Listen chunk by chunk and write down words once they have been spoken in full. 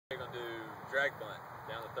drag bunt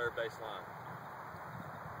down the third base line.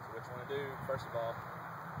 So what you want to do, first of all,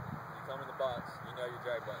 when you come in the box, you know your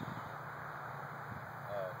drag bunt. You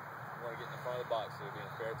want to get in the front of the box so you'll be in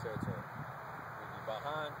fair territory. When you're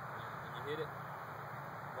behind, when you hit it,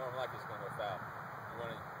 more than likely it's going to go foul. You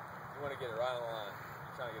want to get it right on the line.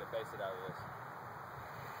 You're trying to get a base hit out of this.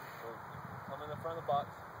 So come in the front of the box.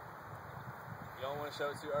 You don't want to show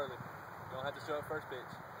it too early. You don't have to show it first pitch.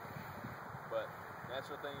 But the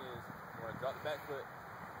natural thing is you want to drop the back foot.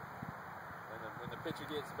 When the pitcher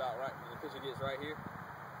gets right here,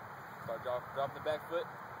 start dropping the back foot,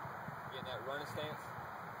 getting that running stance.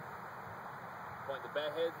 Point the bat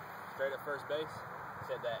head straight at first base.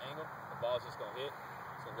 Set that angle. The ball's just going to hit.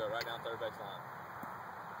 It's going to go right down third base line.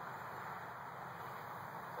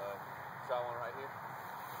 So try one right here.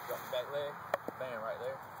 Drop the back leg. Bam, right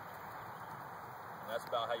there. And that's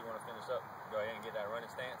about how you want to finish up. Go ahead and get that running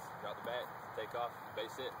stance. Drop the bat. Take off.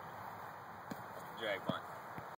 Base hit. Drag bunt.